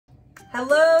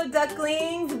Hello,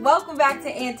 ducklings. Welcome back to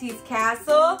Auntie's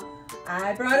Castle.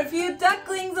 I brought a few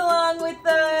ducklings along with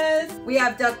us. We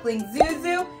have duckling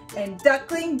ZuZu and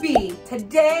duckling B.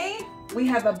 Today, we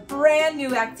have a brand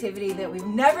new activity that we've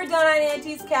never done on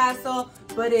Auntie's Castle,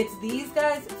 but it's these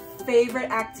guys'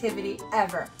 favorite activity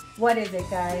ever. What is it,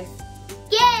 guys?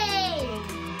 Game!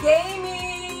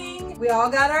 Gaming! We all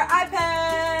got our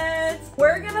iPads.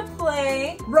 We're gonna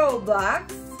play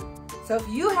Roblox. So if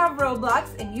you have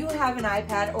Roblox and you have an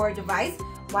iPad or a device,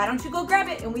 why don't you go grab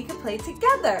it and we can play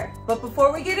together. But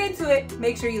before we get into it,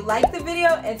 make sure you like the video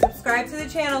and subscribe to the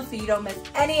channel so you don't miss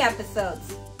any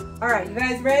episodes. All right, you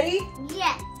guys ready?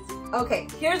 Yes. Okay,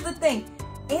 here's the thing.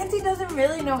 Auntie doesn't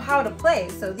really know how to play,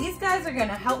 so these guys are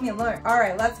gonna help me learn. All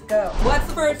right, let's go. What's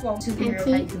the first one? Superhero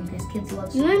Tycoon, because kids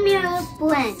love You and me are superheroes.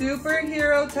 blend.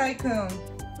 Superhero Tycoon.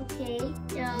 Okay,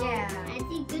 so Yeah. I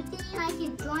think good thing I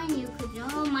can join you because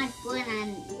you're all my blend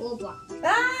on Roblox.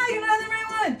 Ah, you're not the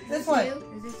right one. This one.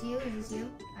 Is this you? Is this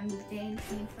you? I'm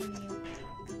dancing from you.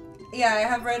 Yeah, I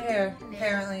have red hair,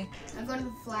 apparently. I'm going to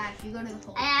the Flash. You go to the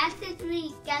Hulk. I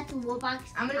accidentally got the Roblox.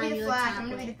 I'm going to on be the your Flash. I'm going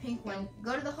to tablet. be the pink one.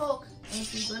 Go to the Hulk.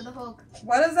 Auntie, go to the Hulk.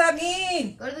 What does that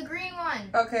mean? Go to the green one.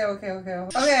 Okay. Okay,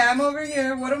 I'm over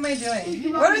here. What am I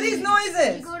doing? What are these You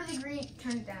noises? go to the green.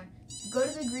 Turn it down. Go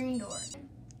to the green door.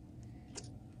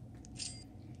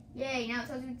 Yay, now it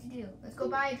tells you what to do. Let's go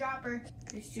buy a dropper.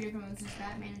 There's two different ones. There's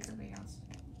Batman and somebody else.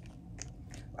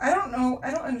 I don't know.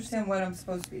 I don't understand what I'm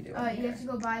supposed to be doing. You have to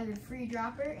go buy the free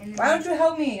dropper. And then Why don't you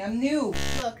help me? I'm new.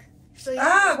 look. So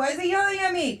Why is he yelling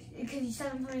at me? because you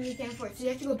said something you can't afford. So you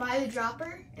have to go buy the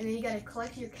dropper, and then you gotta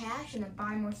collect your cash, and then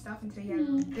buy more stuff until you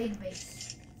have a big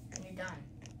base, and you're done.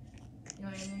 You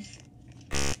know what I mean?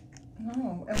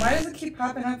 No. And why does it keep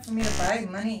popping up for me to buy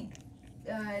money?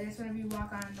 That's whenever you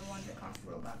walk on the ones that cost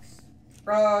Robux.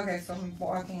 Oh, okay. So I'm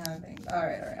walking on things. All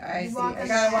right. I You see. walk I on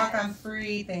gotta the walk path. on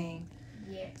free thing.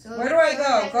 Yeah. So Where do I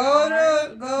go?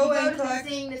 Go go and to collect. the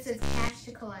thing that says cash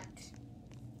to collect.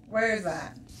 Where is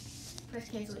that? Press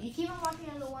cancel. You keep on walking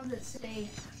on the ones that say.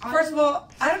 First of all,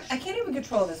 I can't even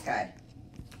control this guy.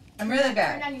 I'm really Turn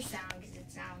bad. down your sound because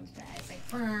it sounds bad. It's like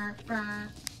brr, brr.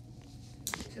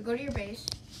 So go to your base.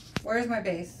 Where's my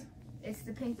base? It's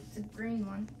the pink. It's the green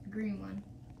one. The green one.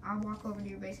 I'll walk over to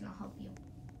your base and I'll help you.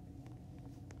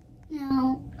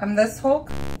 No. I'm this Hulk.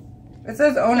 It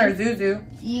says owner ZuZu.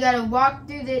 You gotta walk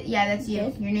through the. Yeah, that's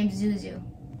you. Your name's ZuZu.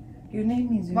 You named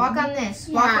me ZuZu. Walk on this.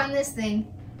 Yeah. Walk on this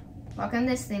thing. Walk on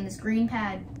this thing. This green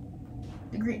pad.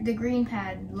 The green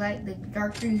pad. Like the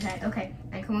dark green pad. Okay.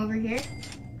 And come over here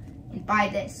and buy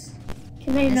this.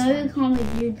 Because I This know one. you call me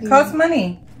dude. It costs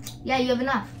money. Yeah, you have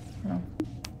enough. Oh.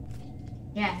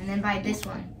 Yeah, and then buy this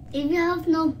one. If you have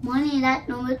no money, that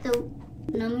no more,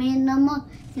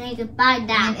 then you can buy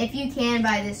that. And if you can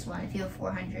buy this one, if you have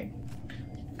 400.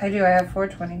 I do. I have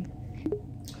 420.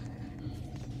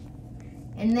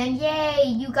 And then yay,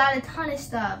 you got a ton of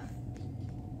stuff.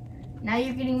 Now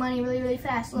you're getting money really, really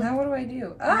fast. Look. Now what do I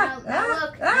do? Now look, now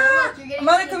look, you're getting I'm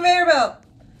on a money. conveyor belt.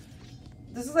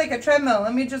 This is like a treadmill.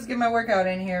 Let me just get my workout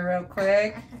in here real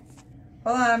quick.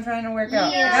 Hold on, I'm trying to work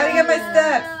out. Yeah. I gotta get my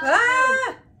steps.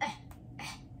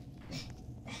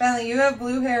 Bentley, you have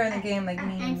blue hair in the game like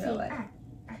me in real life.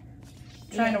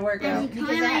 Trying to work out. Come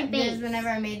in my base. Because whenever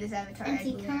I made this avatar, I And had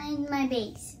she blue come hair. in my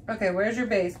base. Okay, where's your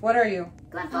base? What are you?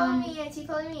 Go on, follow me, Auntie,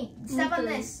 follow me. Step on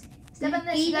Okay. this. Step on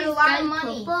this. You got a lot of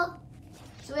money. Purple.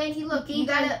 So Auntie, look, You you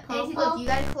got gotta, Auntie, purple? look, you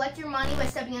gotta collect your money by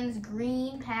stepping on this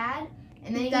green pad,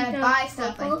 and then you You gotta got buy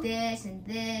stuff purple? like this and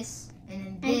this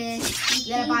and then And this.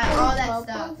 you You gotta buy got all that purple?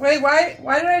 stuff. Wait,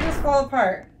 why did I just fall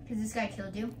apart? Cause this guy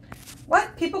killed you.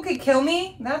 What? People could kill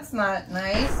me? That's not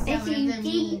nice. Yeah, And but they're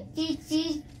mean. this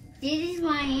is who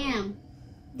I am.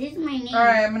 This is my name.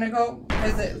 Alright, I'm gonna go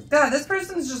visit. God, this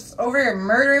person's just over here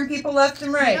murdering people left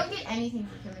and You right. don't get anything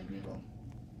for killing people.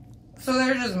 So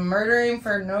they're just murdering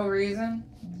for no reason?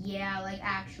 Yeah, like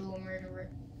actual murderer.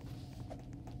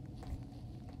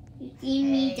 You see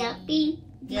me Hey. jumping?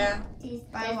 Yeah.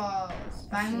 Buy walls.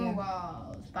 Buy more Yeah.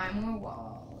 walls. Buy more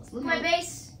walls. Look at my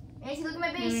base. Auntie, look at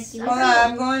my base. Hold Hold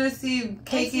on, I'm going to see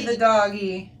Cakey the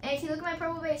doggy. Auntie, look at my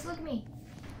purple base. Look at me.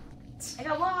 I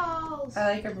got walls.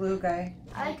 I like your blue guy.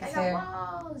 I his got hair.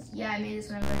 walls. Yeah, I made this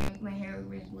whenever my hair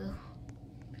was blue.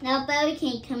 Now Belly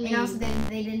can't come And also in.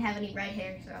 they didn't have any red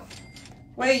hair, so.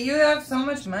 Wait, you have so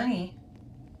much money.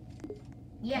 Can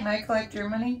Yeah. I collect your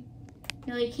money?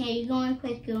 No, you can't. You're going to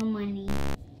put your money.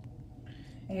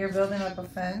 And you're building up a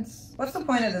fence? What's the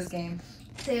point of this game?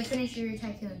 To finish your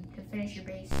tycoon, to finish your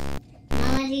base.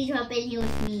 Now Auntie's helping you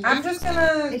with me. I'm just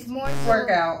gonna It's more so, work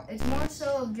out. It's more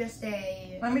so of just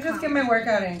a. Let me just get my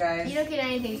workout in, guys. You don't get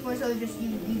anything. It's more so just you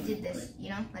did this. You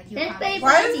know, like you. That's accomplished.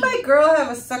 Why does my girl have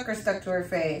a sucker stuck to her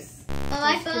face? Oh,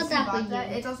 I Just 'cause bought you that for bought that.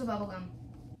 you. It's also bubblegum.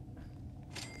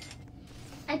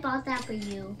 I bought that for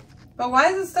you. But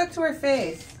why is it stuck to her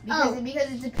face?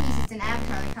 Because it's a piece. It's an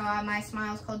avatar. Like how my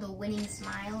smile is called the winning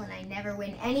smile, and I never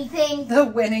win anything. The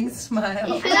winning smile.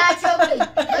 I'm not joking.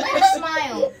 Look at the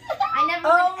smile. I never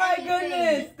win Oh my anything.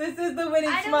 goodness! This is the winning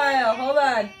I don't smile. win Hold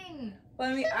on. anything.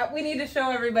 Let me. We need to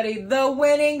show everybody the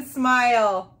winning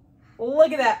smile.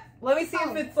 Look at that. Let me see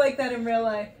if it's like that in real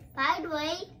life. By the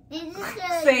way, this is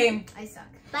the Same. I suck.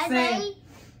 By the Same. way,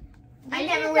 I this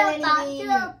never is win the anything.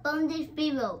 box from this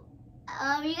video.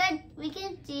 We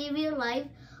can see real life.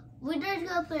 We're just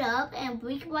gonna put up and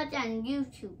we can watch it on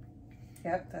YouTube.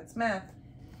 Yep, that's math.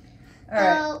 All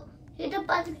right. So here's the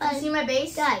button. You see my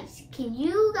base? Guys, can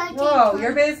you guys? Whoa,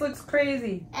 your base looks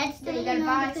crazy. That's Yeah, the you gotta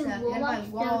buy because stuff. You gotta buy Roblox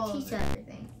walls don't and teach us.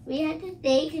 everything. We have to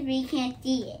stay because we can't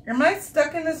see it. Am I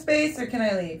stuck in this base or can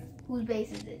I leave? Whose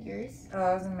base is it? Yours? Oh,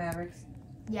 I was in Mavericks.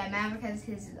 Yeah, Maverick has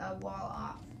his wall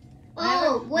off.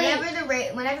 Oh, wait.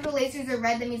 Whenever the lasers are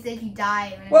red, that means that if you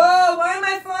die. Whoa, why am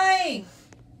I flying?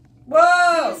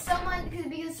 Whoa,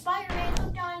 Because Spider-Man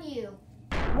hooked on you.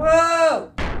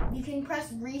 whoa. You can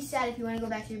press reset if you want to go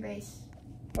back to your base.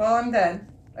 Well, I'm dead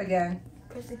again.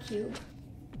 Press the cube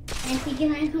Auntie,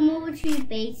 can I come over to your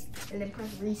base? and then press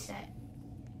reset.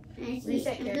 Auntie,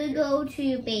 Reset I'm character. gonna go to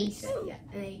your base. Reset, yeah,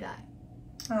 and then you die.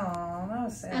 Oh, that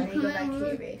was And sad. then you go back to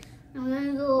your base. I'm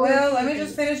gonna go. Well, over let to me your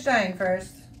just base. finish dying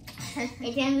first.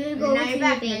 Okay, I'm gonna And go now over to you're your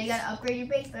back. Now you base. gotta upgrade your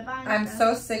base by buying I'm stuff.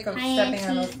 so sick of Hi, stepping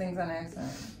on Auntie. those things on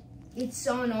accident. It's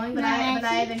so annoying, but Hi, I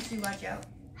Auntie. eventually watch out.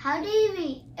 How do you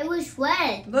even? It was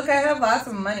red. Look, I have lots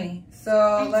of money.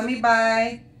 So let me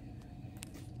buy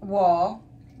a wall.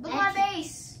 Look at my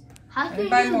base. How Let did me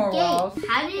buy you more gate? walls.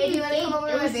 How did Hey, do you you wanna gate? come over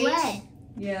to It my was base? red.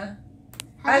 Yeah.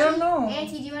 How I did don't you- know.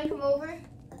 Auntie, do you want to come over?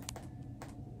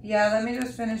 Yeah, let me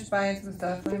just finish buying some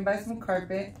stuff. Let me buy some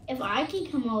carpet. If I can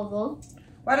come over.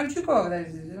 Why don't you go over there,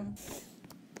 ZuZu?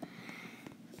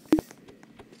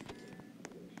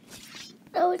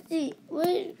 Let's see. What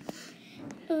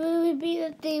would be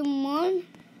the same one?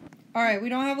 All right, we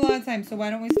don't have a lot of time, so why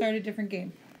don't we start a different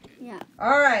game? Yeah.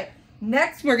 All right,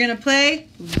 next we're gonna play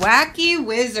Wacky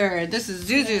Wizard. This is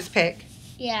ZuZu's pick.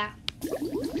 Yeah.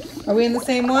 Are we in the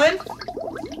same one?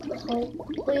 Oh,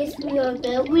 yes, we are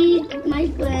good. We, my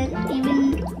friend,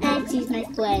 even Auntie's my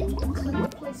friend.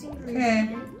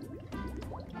 Okay.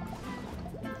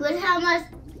 Look how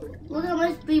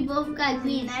much we both got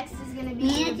green. Next is gonna be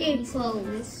Me the and base Jay of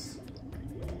this.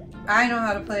 I know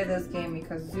how to play this game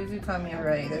because ZuZu taught me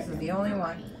already. This is the only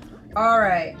one. All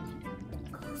right.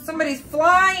 Somebody's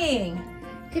flying.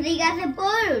 Cause he got a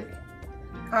bird.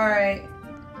 All right.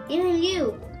 Even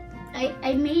you.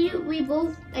 I made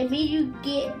you. I made you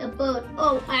get a bird.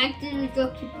 Oh, I accidentally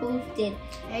dropped your posted.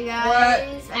 Hey guys,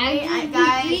 What?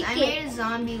 I made a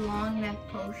zombie long neck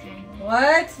potion.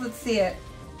 What? Let's see it.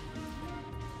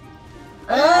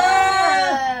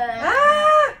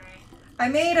 Ah! I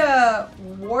made a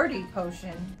warty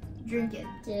potion. Drink it.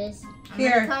 This. I'm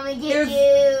Here. gonna come and get Here's-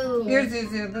 you. Here's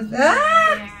ZuZu. This,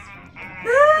 ah!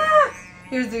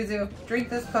 Here's ZuZu. Drink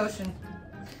this potion.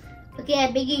 Okay,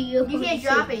 I beg you. You can't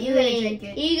drop it, you gotta drink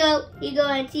it. Here you go. Here you go,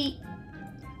 Auntie.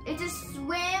 It's a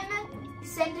swim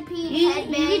centipede You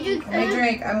headband. can drink Let me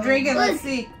drink. I'm drinking. Let's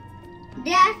see.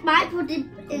 That's my potion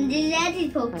and this is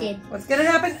Auntie's potion. What's gonna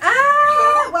happen?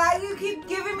 Ah! Why do you keep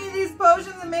giving me these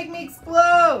potions and make me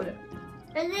explode?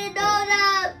 And then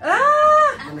donut.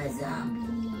 Ah! I'm a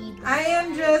zombie. I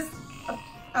am just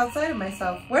outside of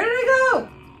myself. Where did I go?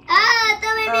 Ah,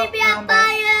 somebody Oh, made me now on I'm back.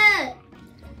 fire.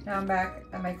 Now I'm back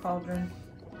at my cauldron.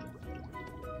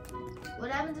 What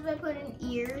happens if I put an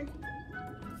ear?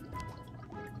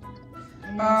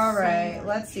 And then All sing? right,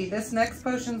 let's see. This next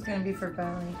potion's gonna be for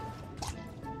Belly.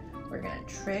 We're gonna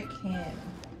trick him.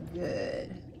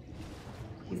 Good.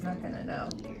 He's not gonna know.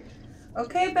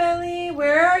 Okay, Belly,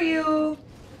 where are you?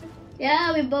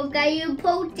 Yeah, we both got you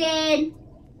potion.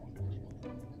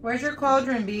 Where's your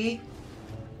cauldron, B?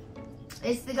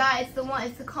 It's the guy.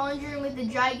 It's the conjuring with the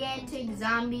gigantic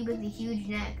zombie with the huge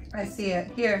neck. I see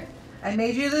it. Here. I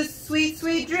made you this sweet,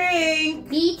 sweet drink.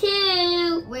 Me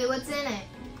too. Wait, what's in it?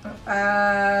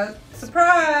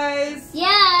 Surprise. Yeah.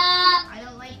 I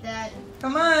don't like that.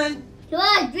 Come on. Come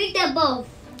on, drink them both.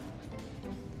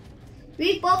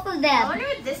 Drink both of I them. wonder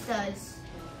what this does.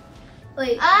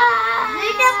 Wait. Ah!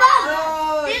 Drink them both.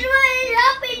 Oh, This one is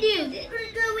helping you. This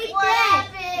one's good with What that.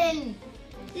 happened?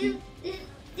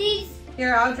 These.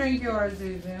 Here, I'll drink yours,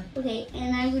 ZuZu. Okay,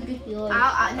 and I will drink yours.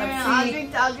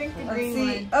 I'll drink the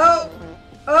green one.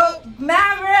 Oh,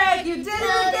 Maverick, you did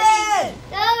it again!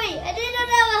 Sorry, I didn't know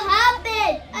that would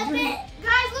happen.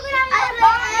 Guys, look at how my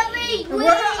body.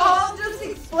 We're all just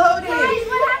exploding. Guys,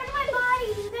 what happened to my body?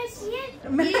 Did you guys see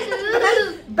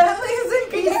it? Bentley's in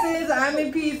pieces. I'm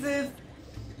in pieces.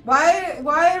 Why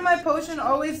did my potion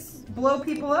always blow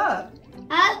people up?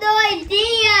 I have no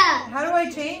idea. How do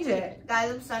I change it?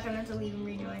 Guys, I'm stuck. I'm going to have to leave and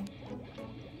rejoin.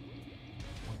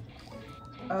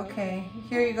 Okay,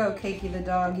 here you go, Cakey the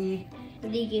doggy.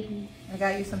 What do you give me? I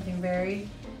got you something very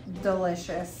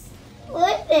delicious.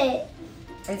 What's it?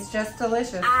 It's just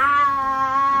delicious. Is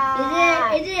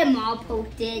it a mall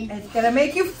potion? It's gonna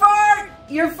make you fart.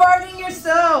 You're farting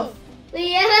yourself.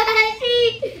 Wait, I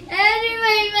see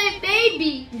my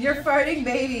baby. You're farting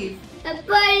babies. I'm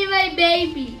farting my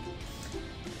baby.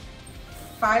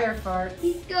 Fire farts.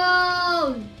 He's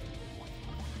gone.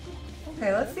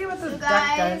 Okay, let's see what this So duck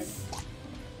guys, does.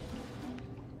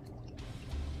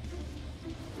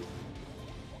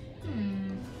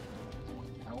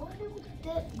 I wonder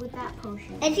with that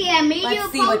potion. Auntie, I made you a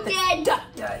Let's see what this potion. duck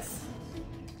does.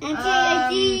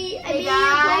 Auntie, I made you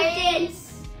a potion.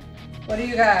 What do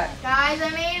you got? Guys, I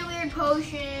made a weird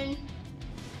potion.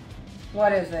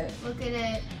 What is it? Look at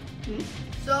it.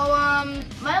 So,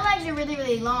 my legs are really,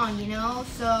 really long, you know?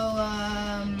 So,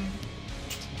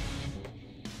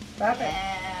 Stop it.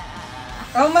 yeah.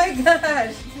 Oh my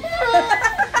gosh.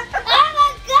 Oh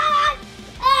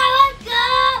my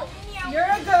god! You're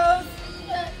a ghost.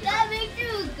 That makes you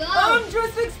a ghost. I'm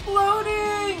just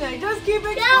exploding. I just keep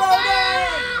exploding.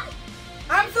 No!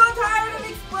 I'm so tired of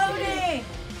exploding.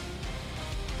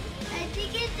 I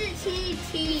think it's the Do you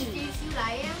TNT. see what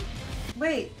I am?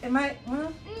 Wait, am I?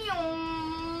 Well,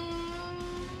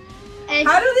 And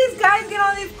how do these guys get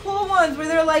all these cool ones where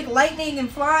they're like lightning and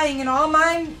flying and all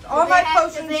my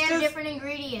potions They have just different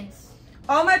ingredients.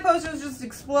 all my potions just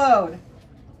explode?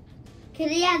 can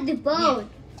they have the boat?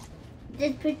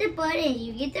 Just put the button,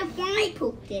 you get the flying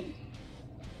potion.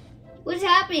 What's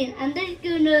happening? I'm just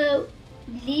gonna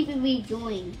leave and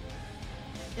rejoin.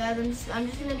 Guys, I'm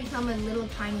just gonna become a little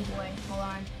tiny boy. Hold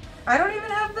on. I don't even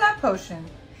have that potion.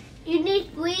 You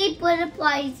need 3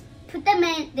 butterflies. Put them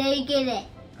in, there you get it.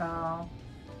 Oh.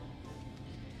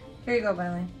 Here you go,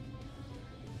 Bentley.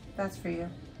 That's for you.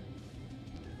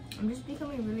 I'm just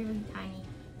becoming really, really tiny.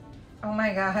 Oh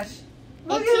my gosh.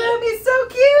 Look at It's him, he's so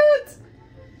cute.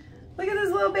 Look at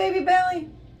this little baby Bentley.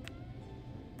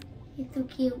 He's so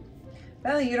cute.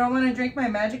 Bentley, you don't want to drink my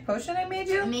magic potion I made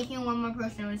you? I'm making one more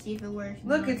potion. I want to see if it works.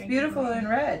 Look, it's beautiful in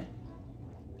red.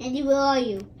 Andy, where are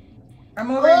you? I'm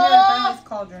over here at Bentley's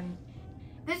cauldron.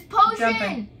 This potion!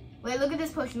 Jumping. Wait, look at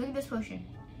this potion. Look at this potion.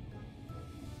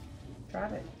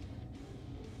 Drop it.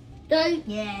 Don't.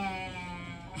 Yeah.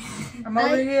 I'm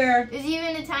over here. There's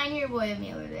even a tinier boy of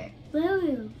me over there. Where are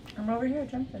you? I'm over here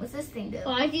jumping. What's this thing do?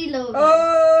 Oh, I see low. Oh!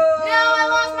 No, I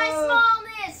lost my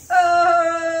smallness!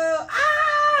 Oh!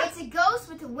 Ah! It's a ghost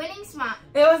with a winning smile.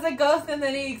 It was a ghost and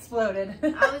then he exploded.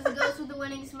 I was a ghost with a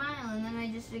winning smile, and then I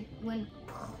just went.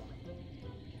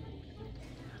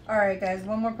 Alright, guys,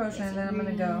 one more potion and then I'm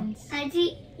gonna go.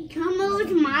 Auntie, come over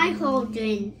to my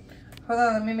cauldron. Hold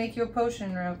on, let me make you a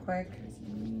potion real quick.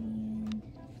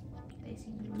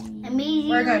 I made you.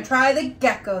 We're gonna try the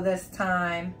gecko this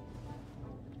time.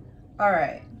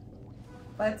 Alright.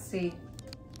 Let's see.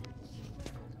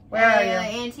 Where are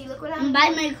you? Auntie, look what I'm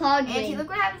happens. by my cauldron. Auntie, look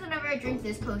what happens whenever I drink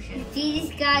this potion. See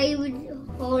this guy with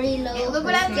holy low. Hey, look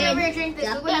what happens whenever I drink this.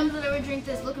 Look what Yuppie. happens whenever I drink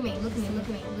this. Look at me. Look at me. Look at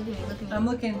me. Look at me. Look at me. I'm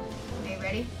looking. Okay,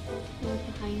 ready?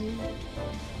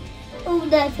 Oh,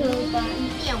 that's so fun.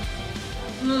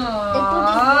 Aww,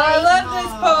 I love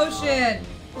this potion.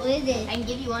 What is it? I can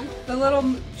give you one. The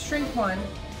little shrink one.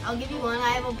 I'll give you one. I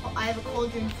have a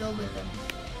cauldron filled with them.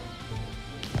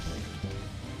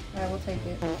 I will take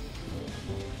it.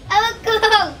 I'm a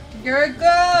ghost. You're a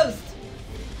ghost.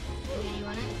 Okay, you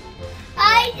want it?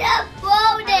 I just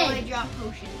How do I floated. drop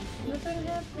potions? Nothing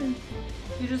happened.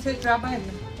 You just hit drop item.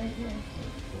 Right here.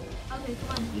 Okay,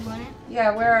 come on. You want it?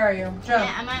 Yeah, where are you? Jump.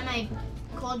 Yeah, I'm at my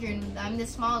cauldron. I'm the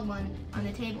small one on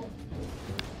the table.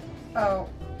 Oh,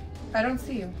 I don't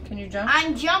see you. Can you jump?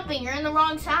 I'm jumping. You're on the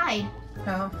wrong side.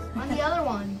 No. On the other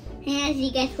one. Nancy,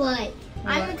 guess what?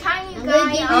 I'm the tiny I'm guy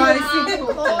gonna give Oh, I on see. the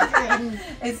cauldron.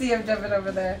 I see him jumping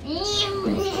over there. You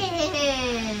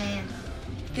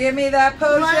Give me that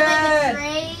want to make a potion.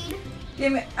 trade?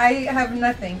 Give me. I have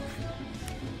nothing.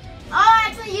 Oh,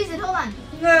 actually use it. Hold on.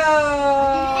 No.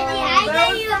 I that got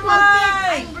was you for a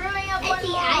mine. I'm brewing up one Auntie,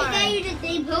 more. I got you the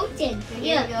same potion. Okay,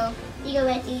 here you go. You go,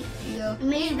 Auntie. Here you go.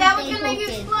 Maybe That was gonna make you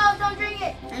explode. Don't drink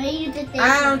it.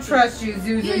 I don't trust you,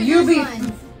 ZuZu. Use You this be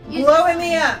one. Use blowing this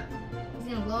me one. up. He's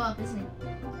gonna blow up, isn't he?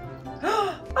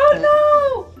 Oh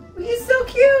no! He's so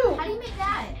cute. How do you make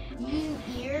that? You use an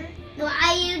ear? No,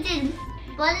 I used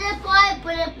butterfly.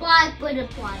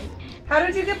 How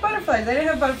did you get butterflies? I didn't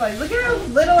have butterflies. Look at how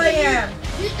little I am.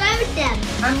 You start with them.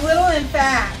 I'm little and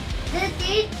fat. The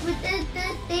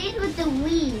things with the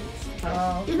wings.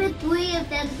 Oh. You put 3 of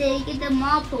them so you get them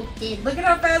all poked in. Look at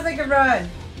how fast I can run.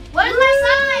 What is my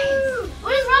size?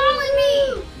 What is wrong with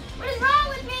me? What is wrong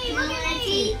with me? Look at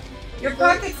me. Your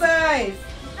pocket size.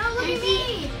 No, look at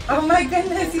me. Oh my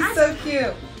goodness, he's so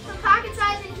cute. The pocket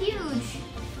size is huge.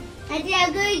 Auntie,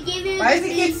 I'm going to give you. Why does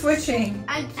he keep switching?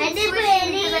 I didn't switching put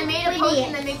because I made a any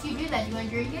potion that makes you do that. Do you want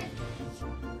to drink it?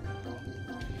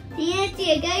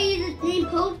 Auntie, I got you the same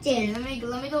potion. Let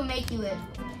me go make you it.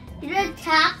 You just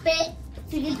tap it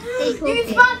so you can stay You can potion.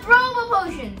 spawn throwable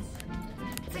potions.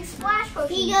 It's like splash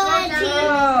potions. Here you go, Throw it down Auntie. and it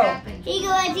happens. Here you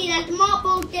go, Auntie. That's more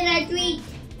potion I drink.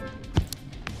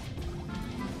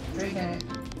 Drink it.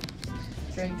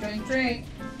 Drink.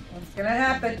 What's gonna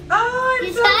happen? Oh, I'm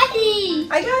It's so... tiny.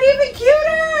 I got even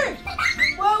cuter.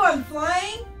 Whoa, I'm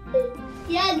flying.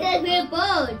 Yeah, because we're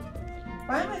bored.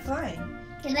 Why am I flying?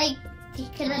 Can I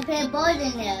put a board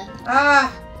in there?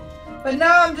 Ah, but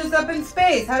now I'm just up in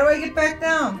space. How do I get back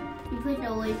down? You put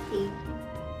the wood seed.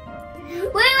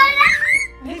 Wait, I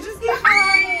just keep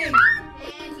flying.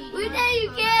 Where's that you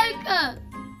character?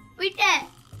 Where's that?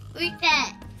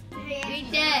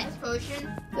 This potion.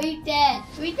 Where's that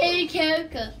you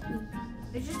character?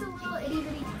 It's just a little itty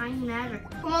bitty tiny magic.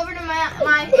 Come over to my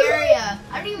area.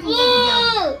 I don't even need to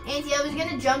jump. Auntie, I was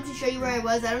gonna jump to show you where I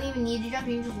was. I don't even need to jump.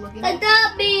 You can just look at me.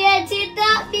 Adopt me,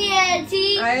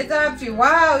 Auntie. I adopt you.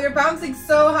 Wow, you're bouncing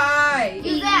so high.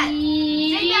 Use that.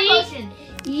 Drink that potion.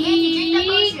 Auntie, drink that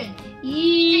potion.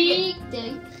 Drink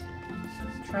it.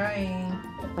 Trying.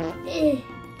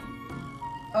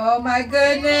 Oh my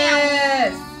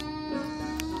goodness.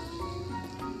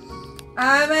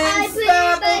 I'm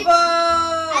unstoppable. I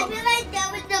feel like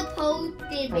that was the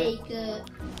potion maker.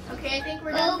 Okay, I think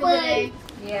we're done for today.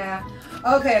 Yeah.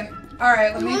 Okay. All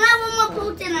right. Let me. One more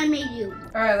potion I made you.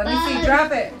 All right. Let me see.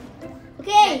 Drop it.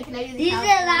 Okay. Can I do the These are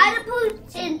a lot of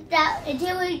potions that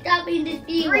until we stop in the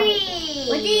sea.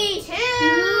 3,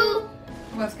 2.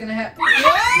 What's gonna happen?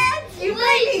 What? You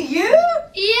made me? You?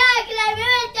 Yeah, because I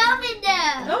remember jumping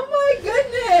there. Oh my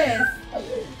goodness.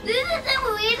 This is the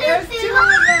There's weirdest 2 of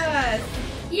us.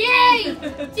 Yay! 2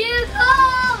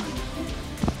 gold!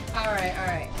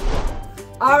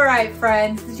 All right,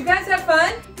 friends. Did you guys have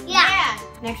fun? Yeah.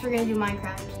 Next, we're gonna do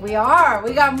Minecraft. We are.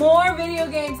 We got more video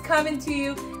games coming to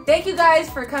you. Thank you guys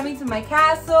for coming to my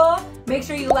castle. Make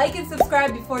sure you like and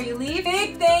subscribe before you leave.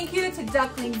 Big thank you to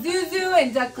Duckling ZuZu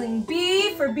and Duckling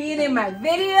B for being in my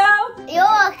video. You're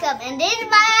welcome. And this is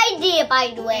my idea,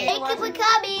 by the way. Thank you for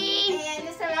coming. And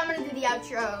this time I'm gonna do the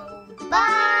outro.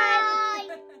 Bye.